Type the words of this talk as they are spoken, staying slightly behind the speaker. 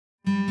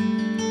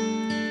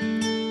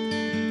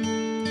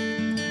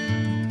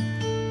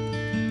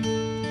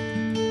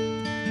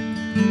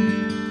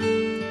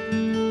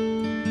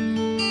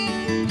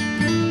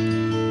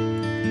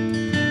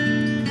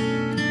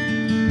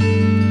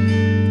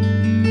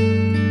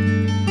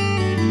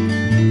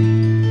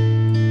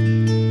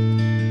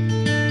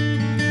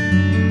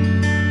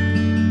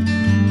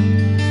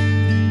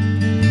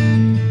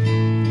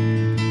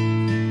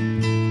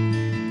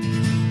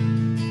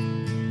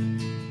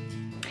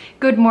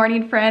Good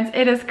morning, friends.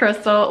 It is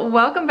Crystal.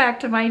 Welcome back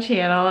to my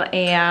channel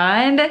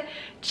and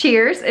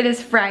cheers. It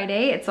is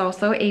Friday. It's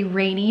also a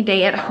rainy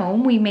day at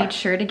home. We made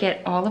sure to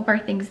get all of our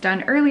things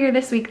done earlier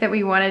this week that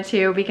we wanted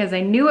to because I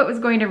knew it was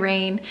going to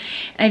rain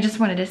and I just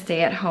wanted to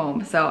stay at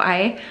home. So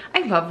I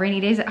love rainy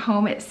days at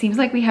home. It seems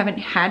like we haven't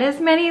had as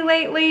many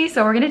lately,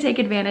 so we're gonna take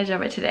advantage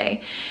of it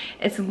today.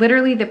 It's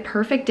literally the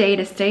perfect day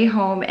to stay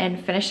home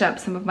and finish up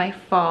some of my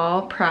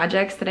fall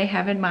projects that I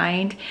have in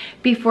mind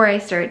before I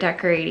start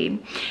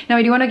decorating. Now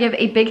I do want to give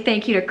a big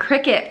thank you to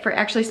CRICUT for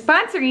actually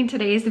sponsoring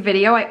today's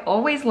video. I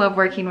always love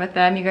working with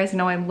them. You guys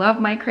know I love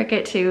my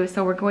CRICUT too,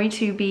 so we're going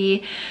to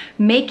be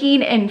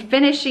making and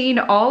finishing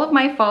all of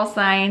my fall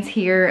signs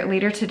here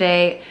later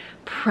today,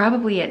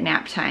 probably at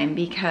nap time,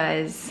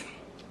 because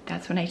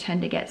that's when I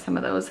tend to get some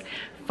of those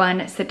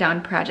fun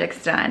sit-down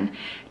projects done.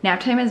 Nap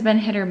time has been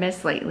hit or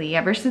miss lately.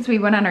 Ever since we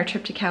went on our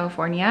trip to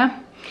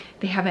California,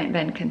 they haven't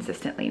been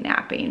consistently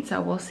napping, so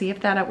we'll see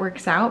if that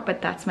works out,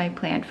 but that's my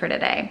plan for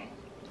today.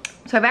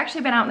 So I've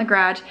actually been out in the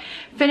garage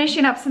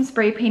finishing up some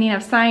spray painting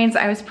of signs.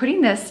 I was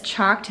putting this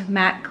chalked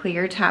matte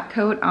clear top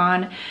coat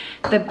on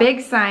the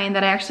big sign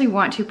that I actually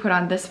want to put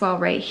on this wall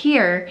right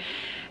here.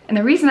 And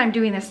the reason I'm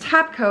doing this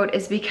top coat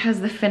is because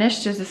the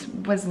finish just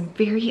was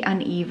very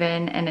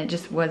uneven and it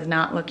just was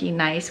not looking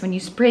nice. When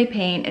you spray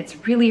paint,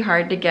 it's really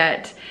hard to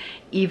get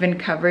even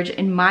coverage,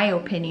 in my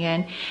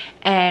opinion.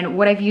 And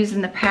what I've used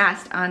in the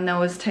past on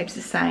those types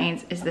of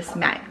signs is this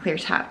matte clear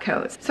top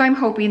coat. So I'm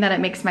hoping that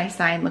it makes my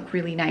sign look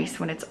really nice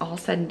when it's all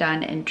said and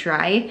done and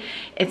dry.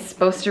 It's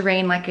supposed to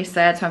rain, like I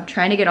said, so I'm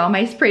trying to get all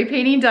my spray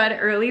painting done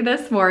early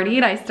this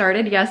morning. I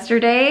started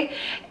yesterday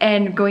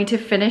and going to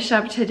finish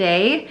up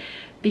today,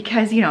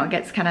 because, you know, it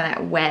gets kind of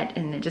that wet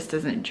and it just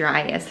doesn't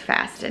dry as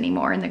fast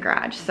anymore in the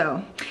garage.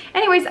 So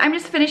anyways, I'm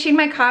just finishing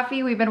my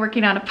coffee. We've been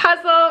working on a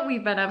puzzle.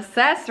 We've been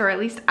obsessed, or at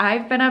least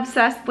I've been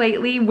obsessed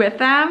lately with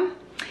them.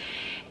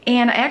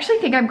 And I actually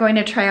think I'm going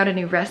to try out a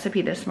new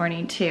recipe this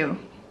morning too.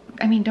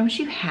 I mean, don't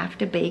you have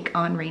to bake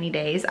on rainy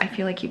days? I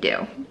feel like you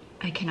do.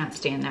 I cannot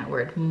stand that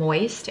word.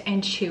 Moist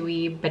and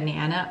chewy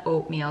banana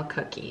oatmeal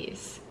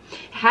cookies. It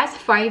has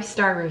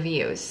 5-star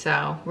reviews,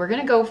 so we're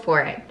gonna go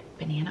for it.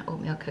 Banana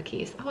oatmeal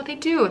cookies. Oh, they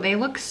do. They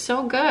look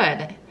so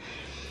good.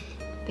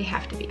 They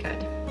have to be good.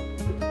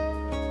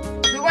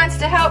 Who wants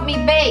to help me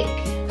bake?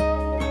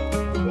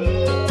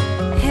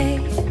 Hey,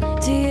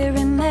 do you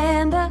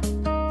remember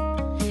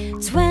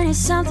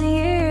 20-something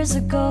years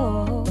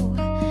ago?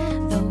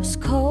 Those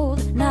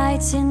cold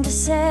nights in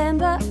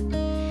December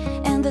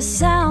and the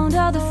sound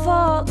of the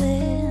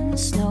falling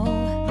snow.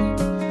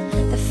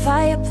 The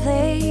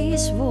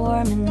fireplace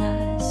warming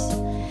us,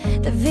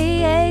 the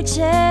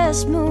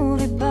VHS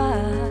movie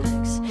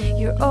box,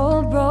 your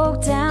old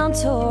broke down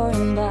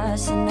touring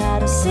bus, and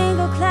not a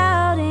single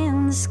cloud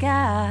in the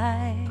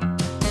sky.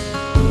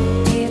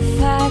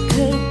 If I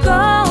could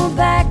go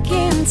back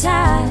in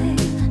time,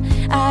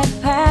 I'd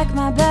pack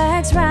my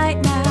bags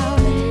right now.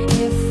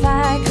 If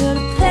I could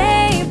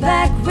play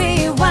back,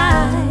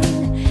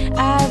 rewind,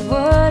 I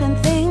wouldn't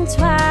think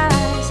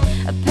twice.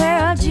 A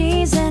pair of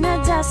jeans and a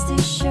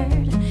dusty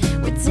shirt,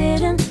 we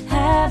didn't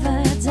have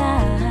a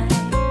dime.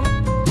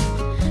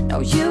 No,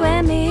 you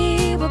and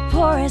me were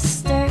poor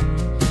as dirt.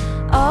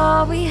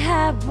 All we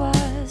had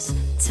was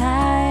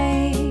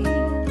time.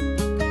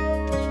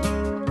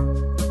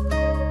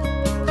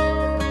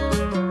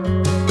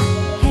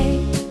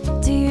 Hey,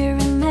 do you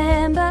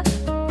remember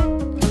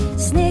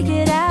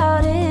sneaking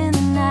out in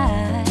the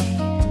night?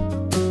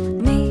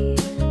 Me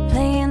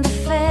playing the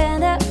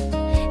Fender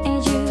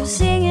and you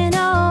singing,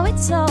 oh,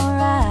 it's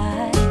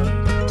alright.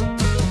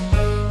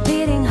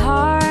 Beating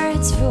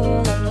hearts full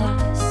of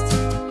lust,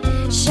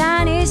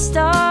 shiny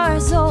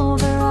stars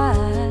over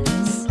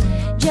us,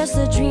 just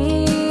a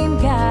dream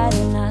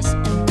guiding us,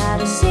 and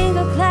not a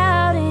single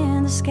cloud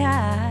in the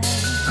sky.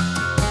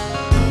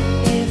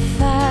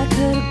 If I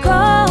could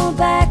go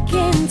back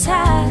in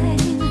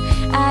time,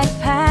 I'd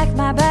pack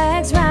my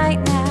bags right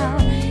now.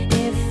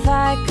 If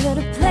I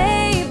could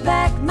play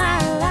back my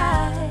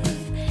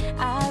life,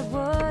 I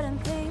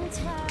wouldn't think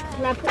twice.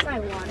 Can I put my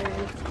water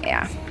in?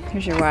 Yeah,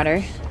 here's your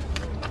water.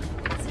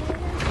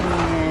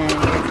 And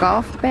your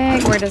golf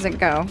bag, where does it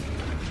go?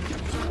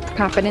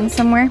 Pop it in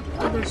somewhere?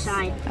 Other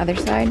side. Other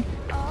side?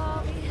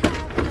 Well,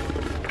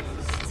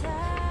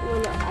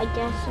 no, I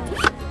guess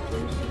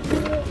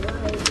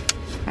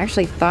I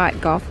actually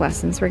thought golf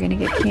lessons were gonna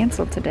get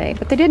canceled today,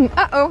 but they didn't.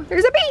 Uh-oh,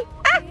 there's a bee!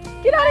 Ah,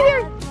 get out of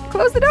here!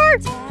 Close the door!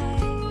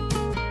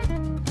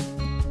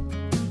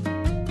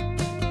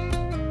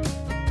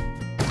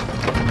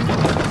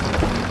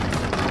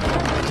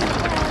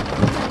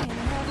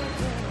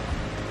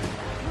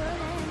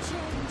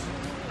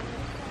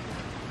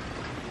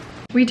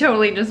 We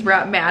totally just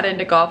brought Matt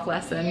into golf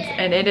lessons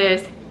and it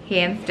is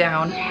hands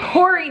down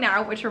pouring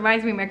out, which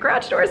reminds me my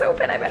garage door is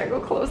open. I better go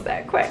close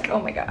that quick.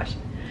 Oh my gosh.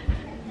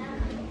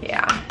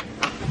 Yeah,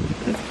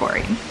 it's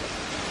pouring.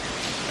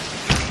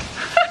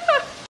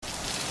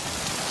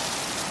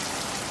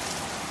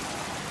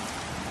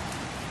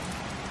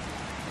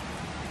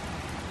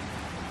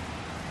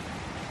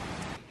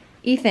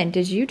 Ethan,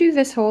 did you do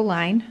this whole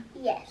line?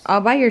 Yes. All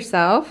by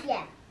yourself?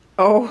 Yeah.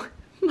 Oh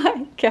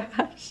my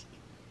gosh.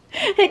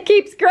 It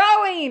keeps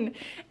growing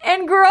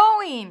and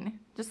growing,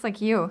 just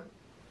like you.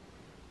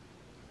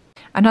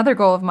 Another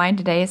goal of mine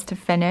today is to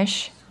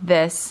finish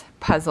this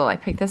puzzle. I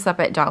picked this up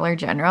at Dollar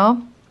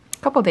General a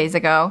couple days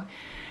ago.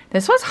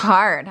 This was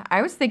hard.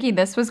 I was thinking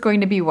this was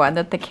going to be one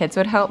that the kids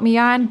would help me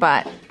on,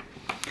 but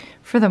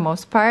for the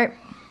most part,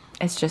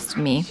 it's just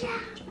me.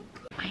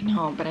 I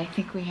know, but I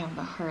think we have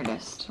the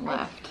hardest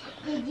left.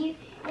 If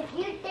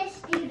you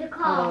just do the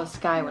call. Although the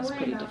sky was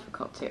pretty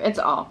difficult too. It's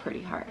all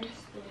pretty hard.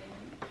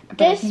 But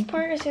This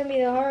part is going to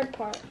be the hard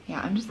part. Yeah,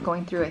 I'm just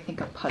going through, I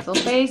think, a puzzle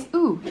phase.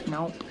 Ooh,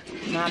 nope,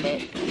 not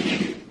it.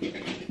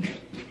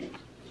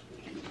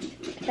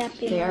 Could that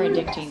be They are mine?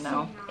 addicting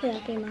though. Could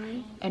that be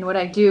mine? And what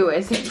I do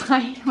is if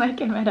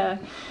I'm at a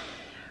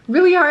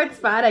really hard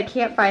spot, I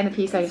can't find the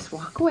piece, I just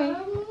walk away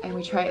and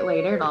we try it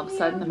later and all of a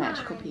sudden the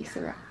magical piece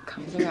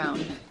comes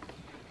around.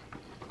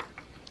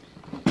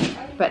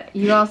 But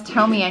you all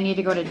tell me I need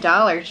to go to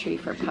Dollar Tree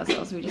for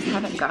puzzles. We just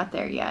haven't got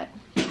there yet.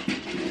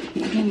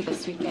 Maybe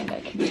this weekend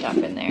I can stop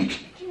in there.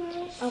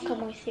 I'll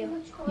come with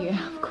you.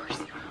 Yeah, of course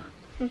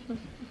you will.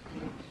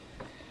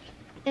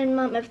 And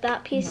Mom, if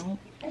that piece, No.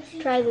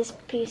 try this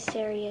piece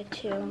area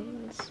too.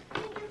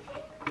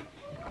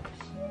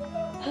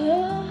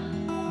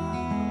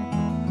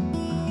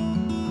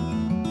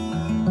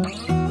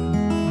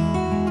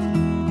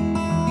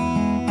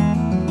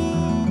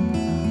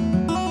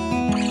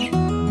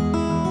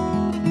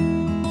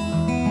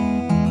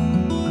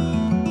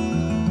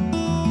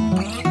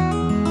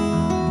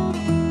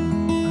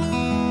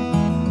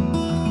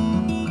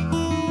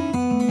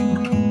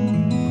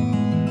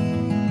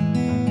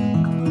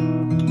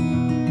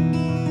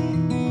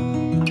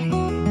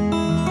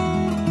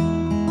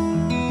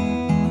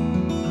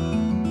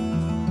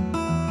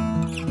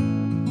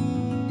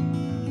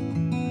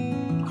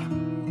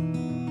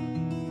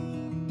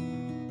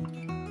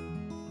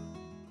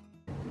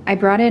 I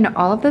brought in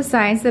all of the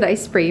signs that I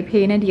spray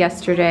painted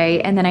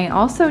yesterday, and then I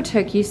also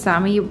took, you saw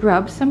me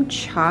rub some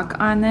chalk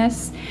on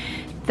this.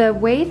 The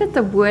way that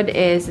the wood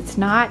is, it's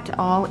not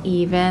all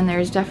even.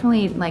 There's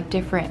definitely like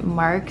different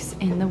marks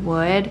in the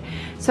wood.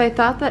 So I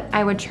thought that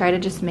I would try to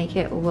just make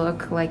it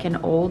look like an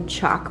old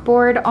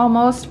chalkboard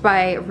almost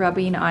by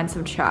rubbing on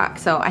some chalk.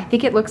 So I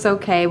think it looks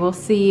okay. We'll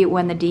see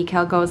when the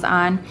decal goes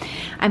on.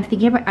 I'm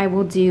thinking I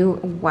will do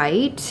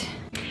white.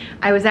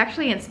 I was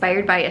actually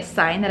inspired by a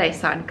sign that I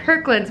saw in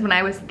Kirkland's when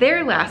I was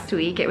there last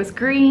week. It was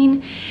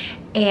green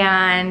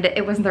and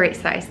it wasn't the right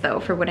size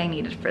though for what I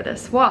needed for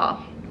this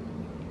wall.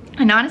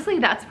 And honestly,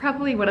 that's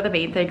probably one of the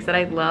main things that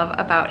I love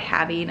about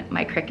having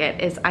my Cricut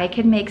is I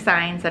can make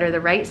signs that are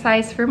the right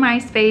size for my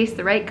space,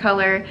 the right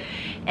color,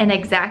 and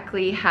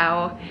exactly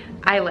how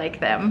I like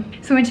them.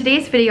 So in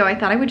today's video, I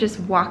thought I would just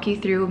walk you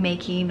through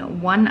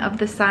making one of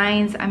the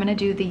signs. I'm gonna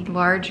do the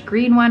large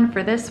green one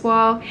for this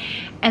wall.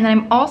 And then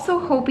I'm also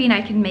hoping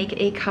I can make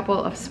a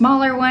couple of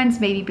smaller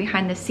ones, maybe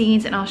behind the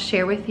scenes, and I'll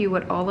share with you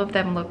what all of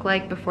them look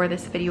like before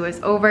this video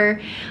is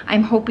over.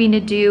 I'm hoping to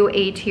do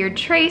a tiered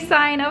tray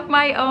sign of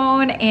my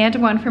own and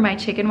one for my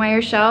chicken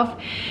wire shelf.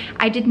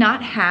 I did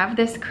not have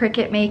this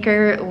Cricut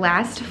maker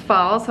last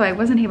fall, so I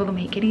wasn't able to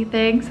make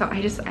anything. So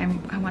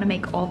I wanna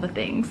make all the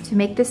things. To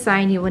make this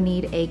sign, you will need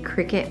a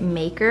Cricut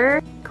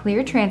maker,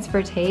 clear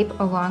transfer tape,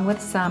 along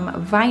with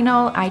some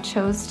vinyl. I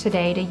chose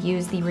today to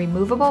use the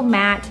removable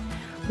matte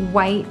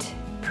white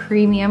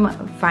premium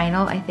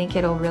vinyl. I think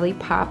it'll really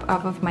pop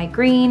off of my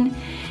green.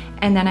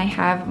 And then I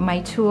have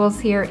my tools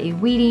here, a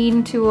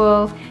weeding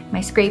tool,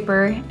 my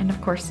scraper, and of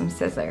course some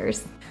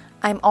scissors.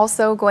 I'm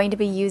also going to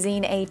be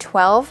using a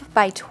 12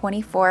 by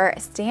 24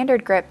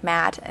 standard grip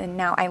mat, and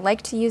now I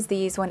like to use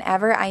these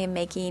whenever I am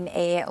making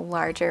a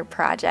larger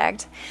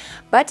project.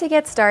 But to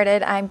get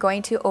started, I'm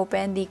going to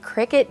open the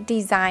Cricut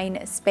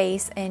design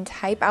space and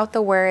type out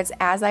the words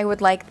as I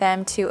would like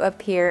them to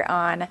appear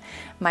on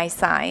my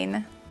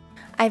sign.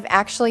 I've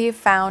actually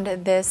found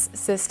this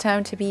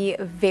system to be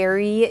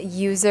very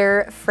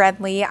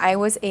user-friendly. I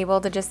was able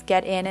to just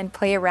get in and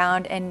play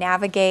around and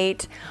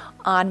navigate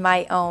on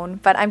my own,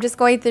 but I'm just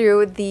going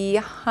through the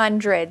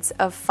hundreds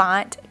of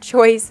font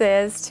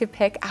choices to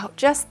pick out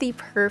just the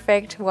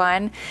perfect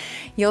one.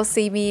 You'll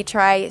see me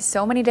try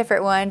so many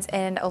different ones,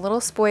 and a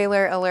little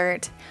spoiler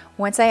alert,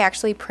 once I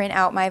actually print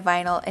out my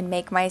vinyl and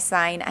make my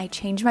sign, I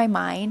change my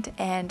mind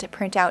and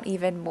print out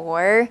even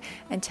more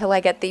until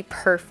I get the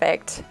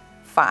perfect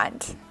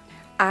font.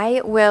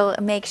 I will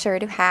make sure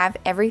to have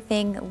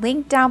everything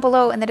linked down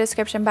below in the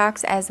description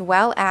box, as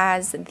well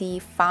as the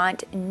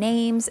font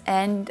names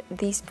and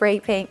the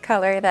spray paint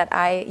color that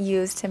I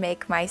use to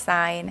make my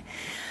sign.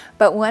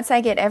 But once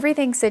I get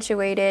everything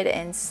situated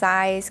and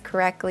sized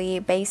correctly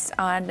based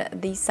on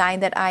the sign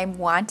that I'm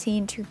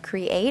wanting to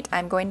create,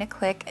 I'm going to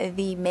click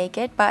the Make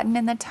It button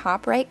in the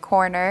top right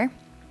corner.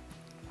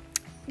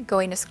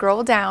 Going to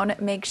scroll down,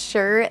 make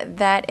sure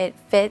that it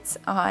fits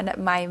on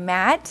my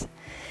mat.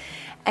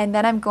 And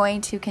then I'm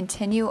going to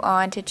continue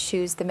on to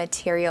choose the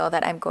material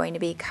that I'm going to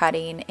be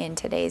cutting in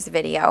today's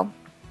video.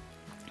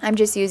 I'm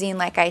just using,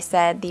 like I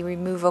said, the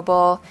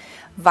removable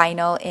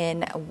vinyl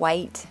in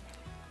white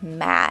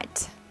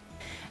matte.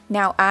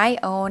 Now I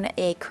own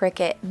a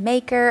CRICUT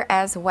Maker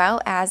as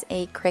well as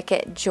a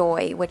CRICUT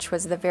Joy, which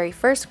was the very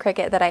first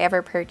CRICUT that I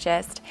ever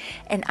purchased.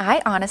 And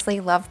I honestly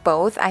love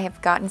both. I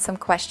have gotten some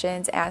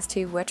questions as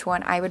to which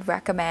one I would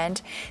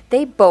recommend.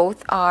 They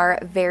both are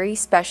very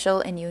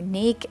special and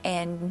unique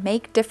and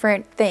make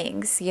different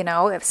things. You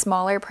know, if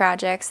smaller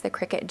projects, the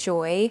CRICUT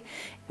Joy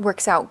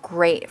works out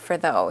great for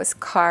those.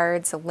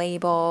 Cards,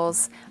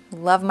 labels,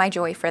 love my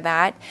Joy for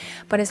that.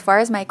 But as far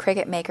as my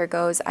CRICUT Maker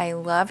goes, I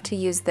love to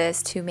use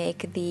this to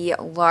make the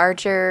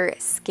larger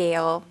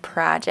scale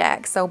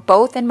projects. So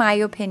both, in my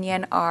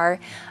opinion, are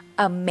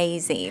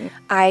amazing.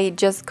 I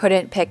just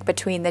couldn't pick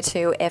between the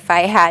two if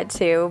I had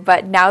to,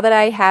 but now that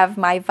I have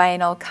my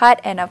vinyl cut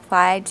and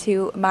applied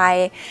to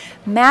my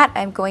mat,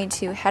 I'm going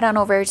to head on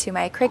over to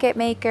my CRICUT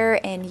Maker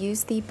and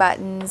use the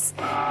buttons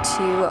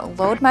to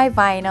load my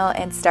vinyl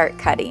and start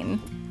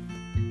cutting.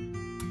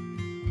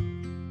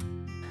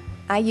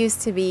 I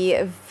used to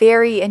be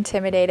very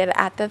intimidated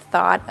at the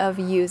thought of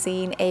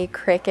using a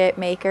CRICUT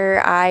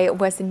Maker. I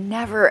was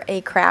never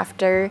a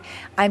crafter.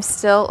 I'm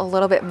still a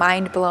little bit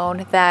mind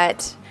blown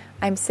that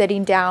I'm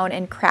sitting down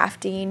and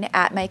crafting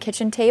at my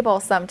kitchen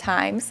table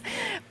sometimes.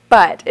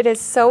 But it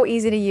is so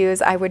easy to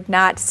use. I would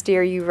not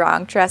steer you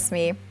wrong, trust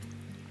me.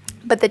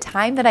 But the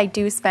time that I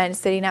do spend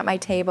sitting at my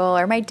table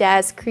or my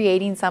desk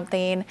creating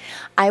something,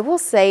 I will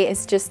say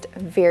is just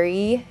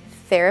very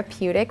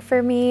therapeutic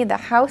for me. The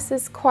house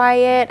is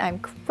quiet, I'm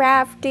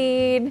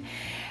crafting,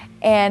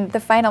 and the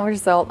final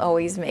result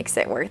always makes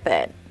it worth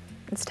it.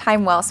 It's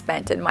time well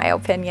spent, in my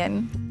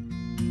opinion.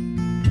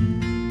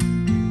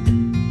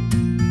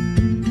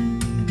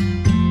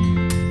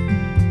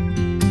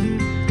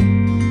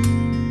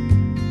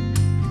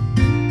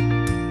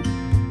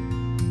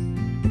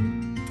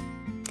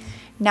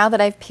 Now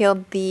that I've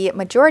peeled the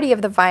majority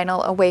of the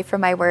vinyl away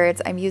from my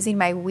words, I'm using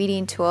my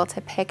weeding tool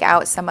to pick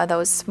out some of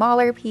those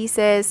smaller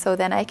pieces so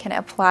then I can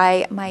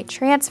apply my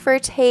transfer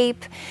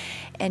tape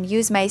and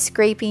use my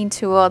scraping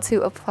tool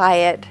to apply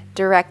it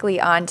directly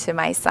onto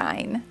my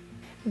sign.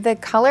 The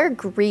color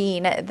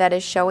green that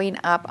is showing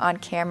up on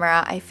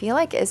camera, I feel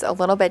like is a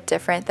little bit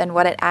different than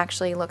what it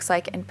actually looks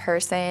like in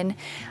person.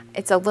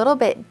 It's a little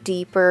bit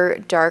deeper,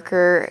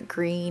 darker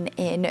green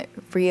in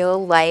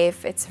real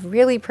life. It's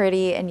really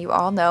pretty, and you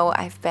all know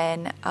I've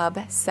been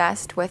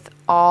obsessed with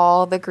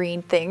all the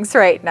green things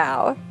right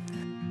now.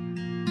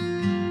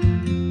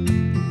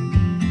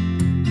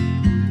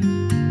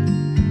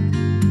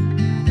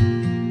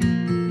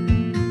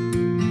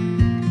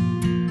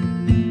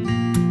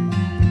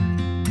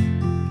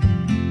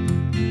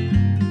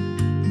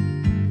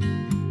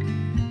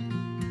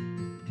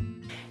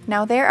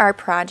 Now there are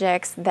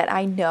projects that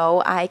I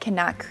know I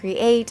cannot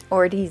create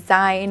or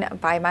design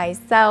by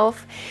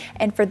myself,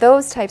 and for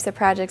those types of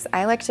projects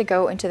I like to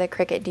go into the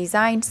CRICUT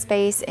design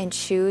space and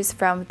choose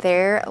from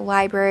their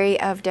library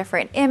of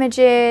different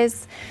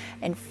images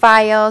and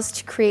files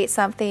to create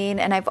something.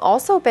 And I've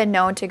also been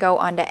known to go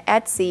onto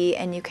Etsy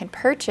and you can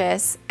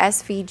purchase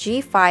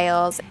SVG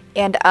files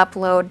and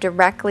upload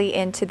directly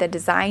into the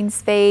design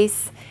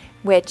space,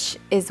 which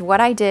is what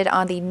I did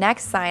on the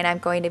next sign I'm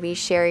going to be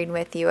sharing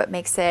with you. It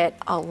makes it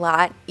a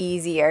lot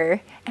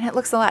easier and it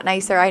looks a lot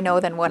nicer, I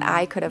know, than what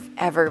I could have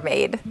ever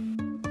made.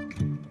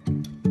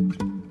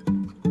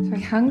 So I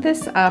hung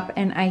this up,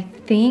 and I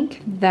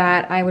think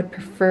that I would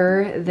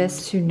prefer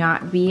this to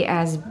not be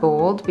as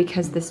bold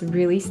because this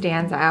really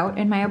stands out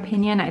in my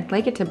opinion. I'd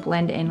like it to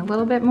blend in a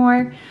little bit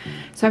more.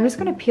 So I'm just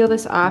gonna peel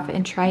this off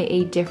and try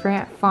a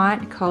different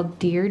font called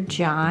Dear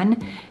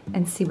John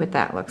and see what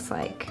that looks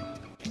like.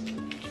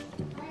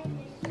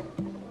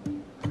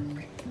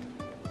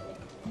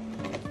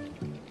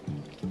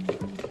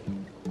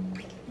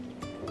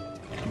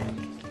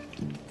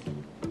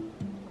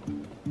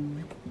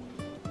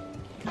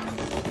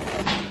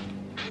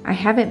 I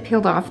haven't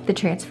peeled off the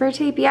transfer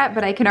tape yet,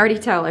 but I can already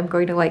tell I'm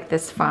going to like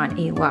this font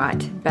a lot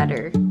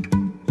better.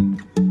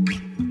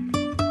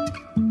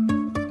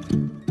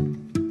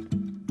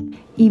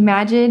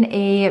 Imagine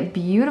a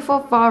beautiful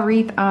fall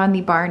wreath on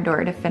the barn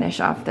door to finish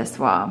off this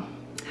wall.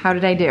 How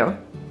did I do?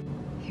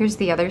 Here's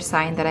the other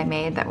sign that I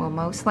made that will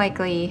most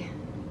likely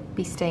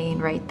be staying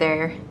right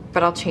there,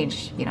 but I'll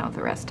change, you know,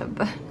 the rest of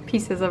the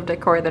pieces of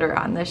decor that are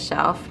on this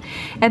shelf.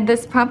 And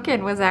this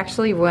pumpkin was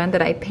actually one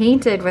that I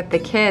painted with the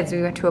kids.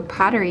 We went to a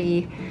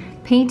pottery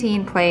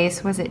painting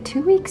place. Was it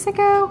 2 weeks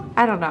ago?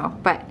 I don't know,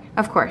 but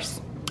of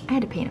course, I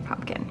had to paint a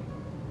pumpkin.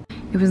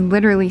 It was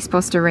literally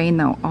supposed to rain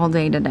though all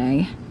day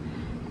today,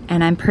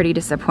 and I'm pretty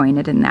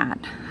disappointed in that.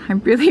 I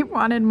really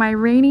wanted my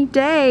rainy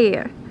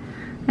day.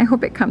 I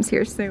hope it comes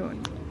here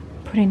soon.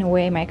 Putting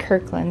away my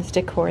Kirkland's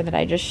decor that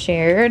I just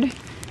shared,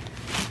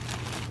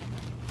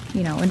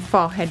 you know, in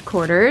fall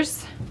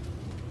headquarters.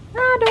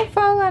 Ah, don't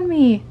fall on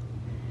me.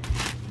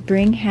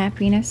 Bring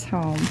happiness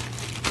home.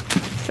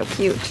 So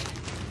cute.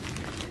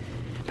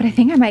 But I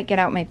think I might get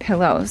out my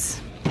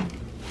pillows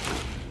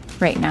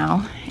right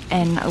now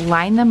and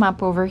line them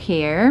up over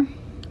here.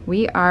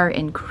 We are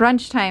in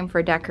crunch time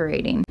for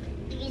decorating.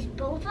 These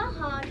both are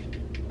hard.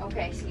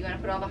 Okay, so you want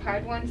to put all the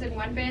hard ones in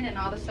one bin and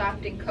all the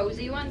soft and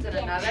cozy ones in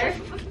another?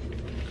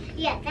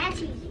 Yeah,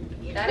 that's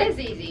easy. That is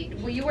easy.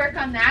 Will you work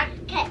on that?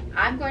 Okay.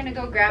 I'm going to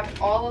go grab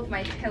all of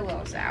my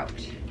pillows out.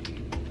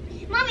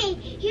 Mommy,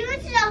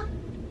 here's the...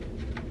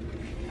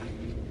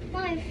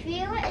 Mommy,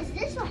 feel it? Is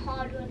this a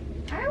hard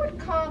one? I would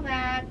call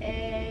that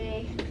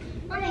a...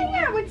 Mommy,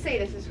 yeah, I would say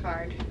this is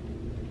hard.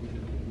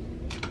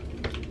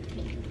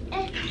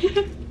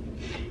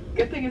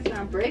 Good thing it's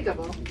not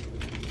breakable.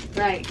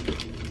 Right.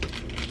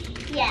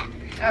 Yeah.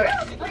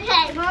 Okay.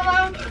 Okay,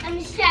 Mama,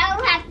 I'm so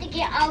have to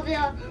get all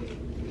the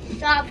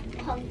soft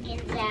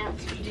pumpkins out.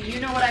 Do you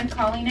know what I'm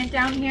calling it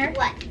down here?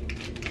 What?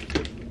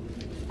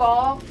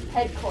 Fall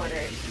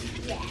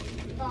headquarters. Yeah,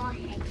 fall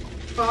head.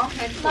 Fall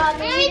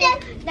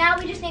headquarters. Now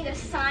we just need a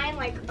sign,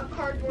 like a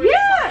cardboard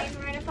Yeah.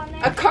 sign right up on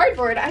there. A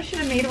cardboard. I should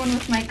have made one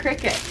with my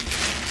CRICUT.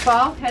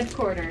 Fall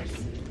headquarters.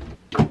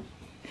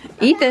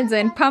 Ethan's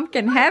in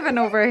pumpkin heaven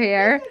over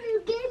here.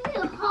 You gave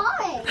me a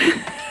heart.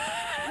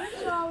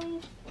 I'm sorry.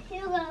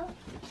 Here you go.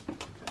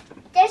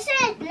 This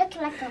one looks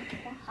like a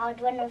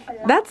hard one with a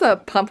lot. That's a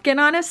pumpkin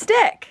on a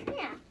stick.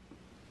 Yeah.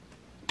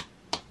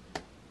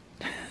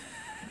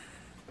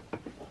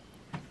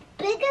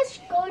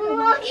 Biggest golden.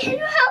 Mom, can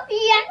you help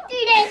me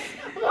empty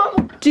this?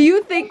 Mom. Do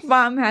you think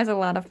Mom has a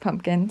lot of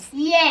pumpkins?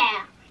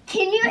 Yeah.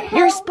 Can you help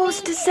You're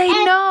supposed me to say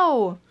and-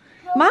 no.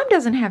 Mom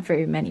doesn't have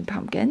very many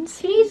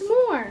pumpkins. Needs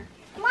more.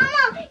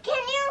 Mama, can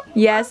you?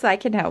 Yes, I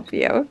can help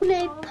you.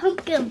 Make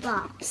pumpkin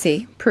box.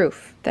 See,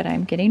 proof that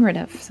I'm getting rid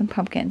of some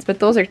pumpkins. But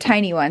those are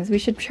tiny ones. We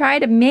should try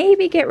to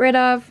maybe get rid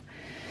of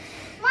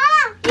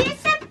Mama, here's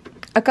some.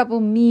 a couple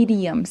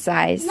medium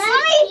size. Mommy,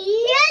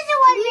 here's the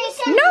one we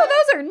said. No,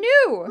 those are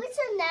new. We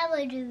should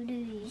never do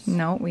these.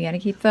 No, we gotta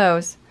keep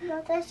those.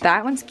 No, this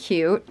That one's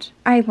cute.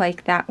 I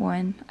like that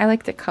one. I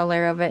like the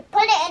color of it.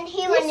 Put it in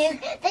here when you.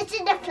 This is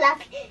the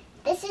fluffy.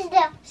 This is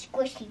the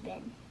squishy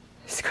bin.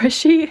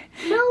 Squishy.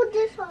 No,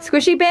 this one.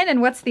 Squishy bin,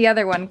 and what's the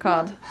other one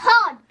called?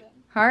 Hard bin.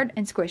 Hard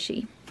and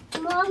squishy.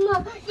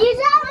 Mama, these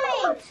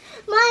are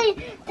my.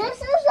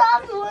 This is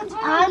all the ones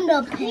on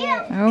the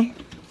pan. Oh.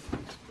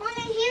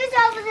 Mommy, here's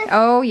all of this.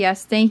 Oh,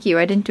 yes, thank you.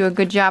 I didn't do a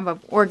good job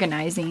of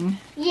organizing.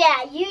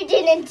 Yeah, you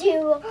didn't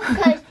do.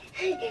 Cause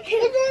you didn't give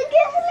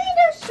me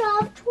the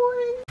soft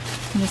one.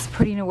 I'm just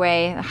putting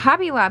away the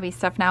Hobby Lobby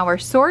stuff now. We're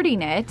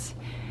sorting it.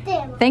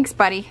 Damn. Thanks,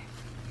 buddy.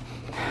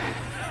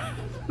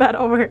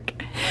 That'll work.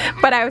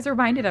 But I was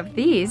reminded of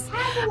these.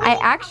 I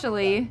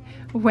actually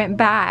went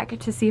back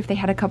to see if they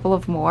had a couple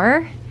of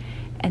more,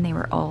 and they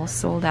were all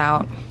sold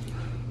out.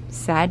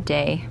 Sad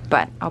day,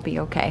 but I'll be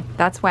okay.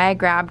 That's why I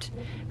grabbed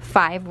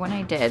 5 when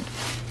I did.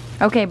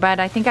 Okay, bud,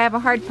 I think I have a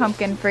hard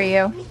pumpkin for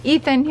you.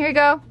 Ethan, here you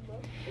go.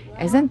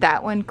 Isn't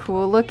that one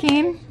cool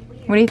looking?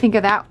 What do you think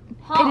of that?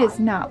 It is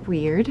not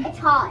weird. It's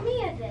hot.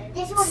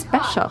 This one's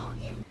Special. hot.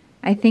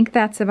 I think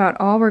that's about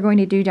all we're going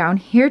to do down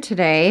here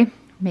today.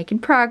 Making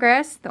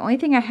progress. The only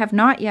thing I have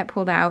not yet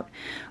pulled out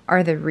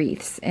are the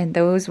wreaths, and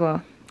those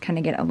will kind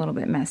of get a little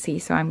bit messy,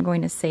 so I'm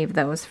going to save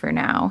those for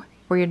now.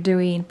 We're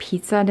doing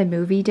pizza and a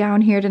movie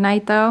down here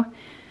tonight though.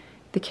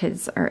 The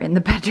kids are in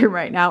the bedroom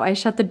right now. I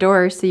shut the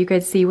doors so you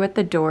could see what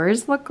the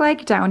doors look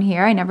like down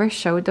here. I never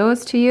showed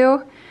those to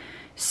you.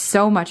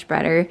 So much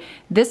better.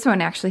 This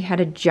one actually had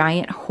a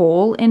giant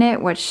hole in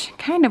it, which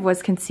kind of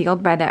was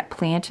concealed by that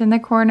plant in the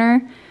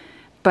corner,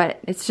 but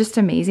it's just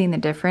amazing the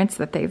difference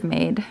that they've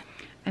made.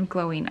 I'm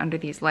glowing under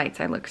these lights.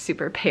 I look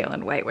super pale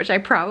and white, which I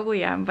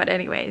probably am, but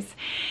anyways.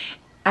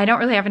 I don't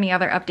really have any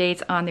other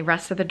updates on the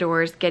rest of the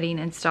doors getting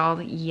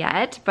installed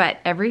yet, but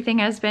everything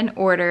has been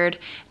ordered.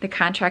 The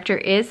contractor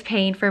is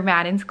paying for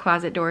Madden's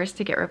closet doors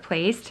to get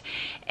replaced.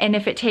 And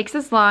if it takes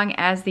as long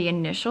as the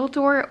initial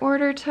door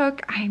order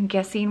took, I'm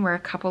guessing we're a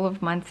couple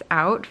of months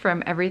out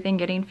from everything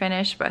getting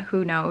finished, but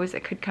who knows,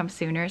 it could come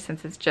sooner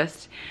since it's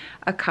just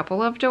a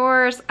couple of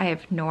doors. I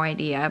have no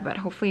idea, but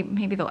hopefully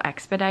maybe they'll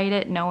expedite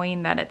it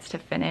knowing that it's to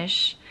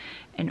finish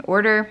and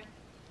order.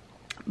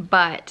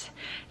 But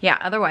yeah,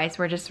 otherwise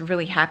we're just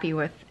really happy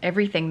with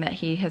everything that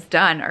he has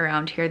done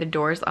around here. The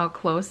doors all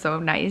close so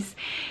nice.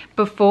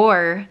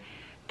 Before,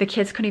 the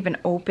kids couldn't even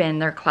open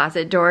their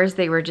closet doors.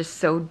 They were just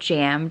so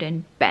jammed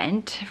and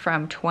bent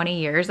from 20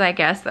 years, I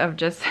guess, of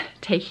just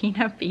taking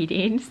a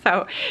beating.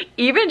 So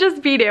even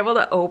just being able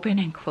to open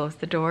and close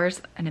the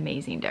doors, an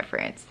amazing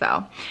difference.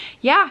 So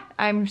yeah,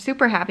 I'm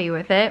super happy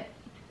with it.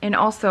 And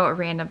also a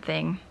random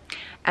thing,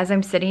 as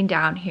I'm sitting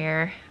down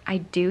here, I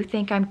do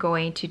think I'm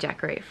going to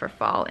decorate for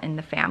fall in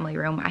the family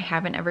room. I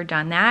haven't ever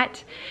done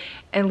that,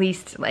 at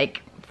least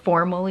like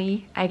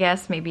formally, I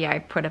guess. Maybe I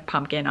put a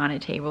pumpkin on a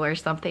table or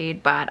something,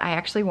 but I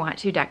actually want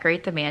to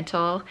decorate the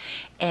mantle.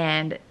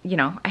 And you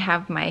know, I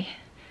have my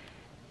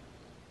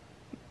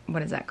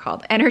what is that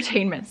called?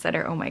 Entertainment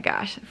center. Oh my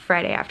gosh,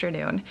 Friday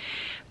afternoon.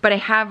 But I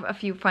have a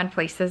few fun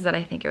places that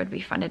I think it would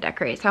be fun to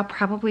decorate. So I'll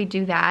probably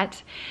do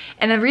that.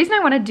 And the reason I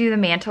want to do the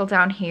mantle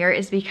down here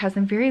is because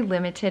I'm very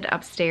limited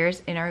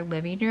upstairs in our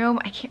living room.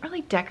 I can't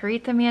really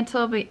decorate the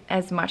mantle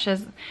as much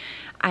as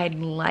I'd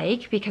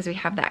like because we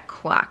have that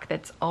clock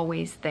that's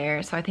always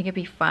there. So I think it'd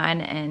be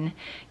fun and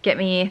get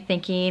me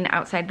thinking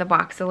outside the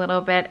box a little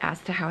bit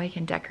as to how I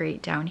can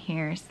decorate down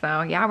here.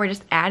 So yeah, we're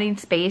just adding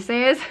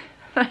spaces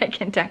that I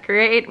can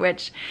decorate,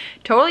 which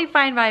totally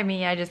fine by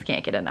me. I just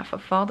can't get enough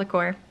of fall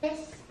decor.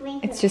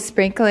 It's just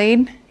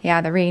sprinkling. Yeah,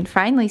 the rain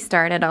finally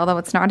started, although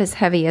it's not as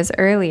heavy as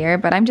earlier,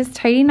 but I'm just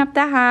tidying up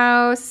the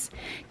house,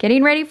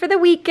 getting ready for the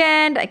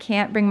weekend. I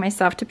can't bring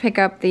myself to pick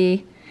up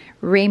the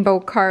rainbow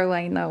car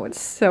line though. It's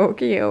so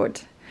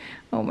cute.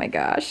 Oh my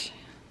gosh.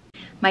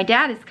 My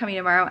dad is coming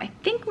tomorrow. I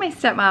think my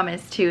stepmom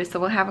is too, so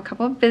we'll have a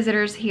couple of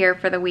visitors here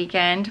for the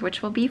weekend,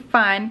 which will be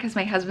fun because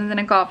my husband's in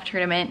a golf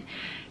tournament.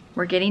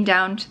 We're getting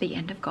down to the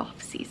end of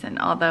golf season,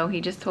 although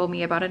he just told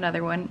me about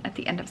another one at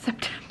the end of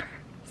September.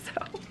 So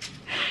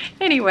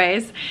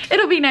anyways,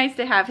 it'll be nice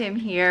to have him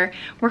here.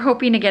 We're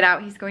hoping to get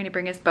out. He's going to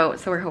bring his boat,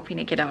 so we're hoping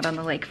to get out on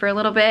the lake for a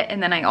little bit.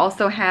 And then I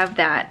also have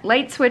that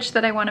light switch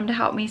that I want him to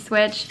help me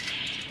switch.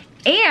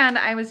 And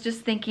I was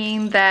just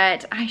thinking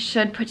that I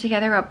should put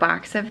together a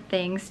box of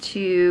things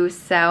to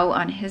sell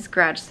on his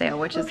garage sale,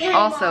 which is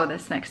also Mom,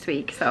 this next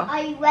week. So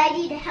are you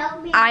ready to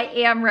help me? I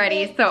am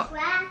ready. So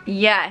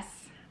yes,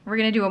 we're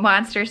gonna do a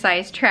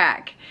monster-sized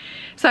track.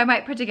 So I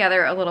might put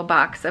together a little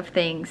box of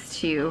things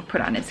to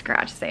put on his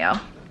garage sale.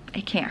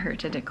 It can't hurt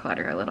to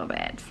declutter a little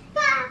bit.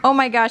 Oh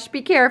my gosh,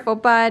 be careful,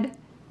 bud.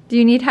 Do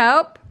you need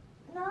help?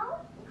 No.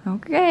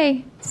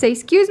 Okay. Say,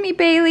 excuse me,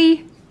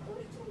 Bailey.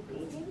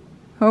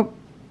 Oh.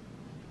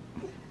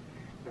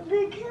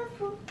 Be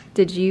careful.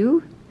 Did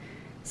you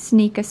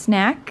sneak a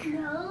snack?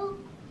 No.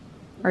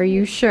 Are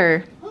you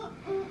sure?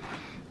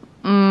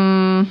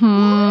 I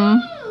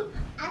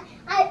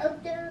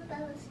observed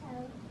Bella's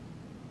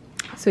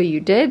house. So you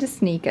did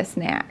sneak a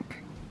snack.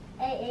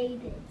 I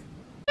ate it.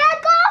 I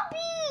got a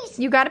piece.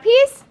 You got a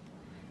piece?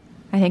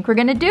 I think we're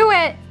gonna do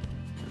it.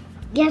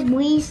 Yes,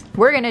 please.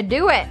 We're gonna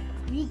do it.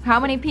 How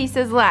many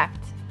pieces left?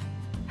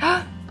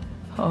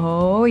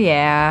 Oh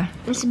yeah.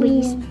 Yes,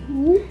 please.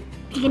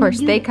 Of course,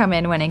 they come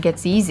in when it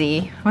gets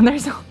easy, when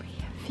there's only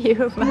a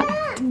few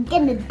left. I'm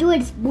gonna do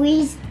it,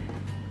 please.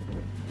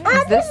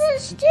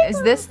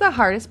 Is this the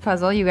hardest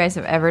puzzle you guys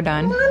have ever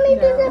done? Mommy,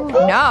 there's a piece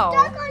No.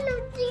 stuck on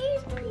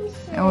these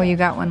pieces. Oh, you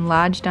got one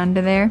lodged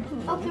under there?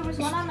 Oh, there was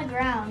one on the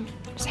ground.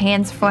 There's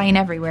hands flying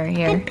everywhere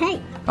here.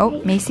 Hey.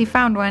 Oh, Macy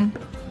found one.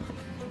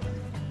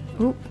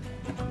 Oop,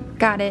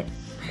 got it.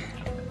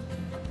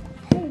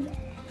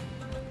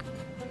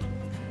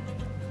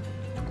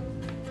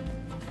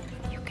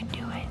 You can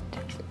do it.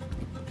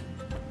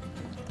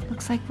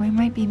 Looks like we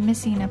might be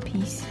missing a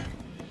piece.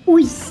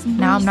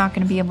 Now I'm not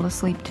gonna be able to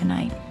sleep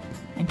tonight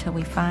until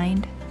we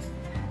find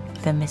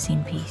the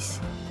missing piece.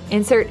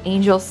 Insert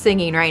angels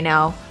singing right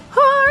now.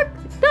 Hark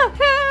the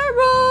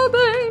herald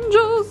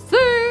angels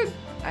sing.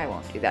 I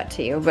won't do that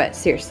to you, but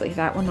seriously,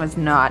 that one was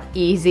not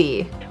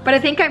easy. But I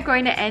think I'm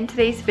going to end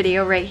today's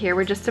video right here.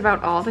 We're just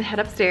about all to head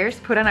upstairs,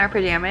 put on our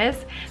pajamas.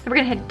 Then we're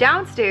gonna head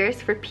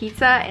downstairs for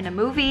pizza and a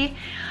movie.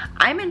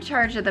 I'm in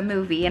charge of the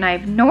movie and I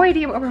have no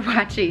idea what we're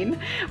watching.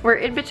 We're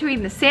in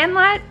between The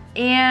Sandlot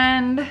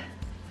and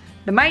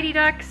The Mighty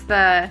Ducks,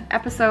 the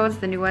episodes,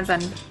 the new ones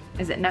on,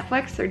 is it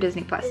Netflix or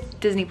Disney Plus?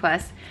 Disney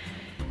Plus.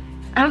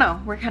 I don't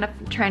know, we're kind of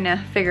trying to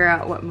figure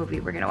out what movie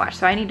we're gonna watch,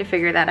 so I need to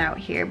figure that out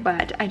here,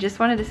 but I just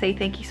wanted to say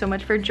thank you so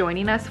much for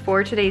joining us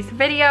for today's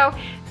video.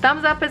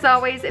 Thumbs up as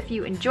always if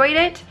you enjoyed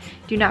it.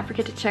 Do not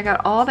forget to check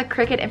out all the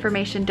Cricut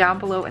information down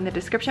below in the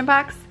description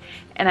box,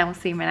 and I will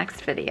see you in my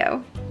next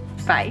video.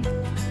 Bye.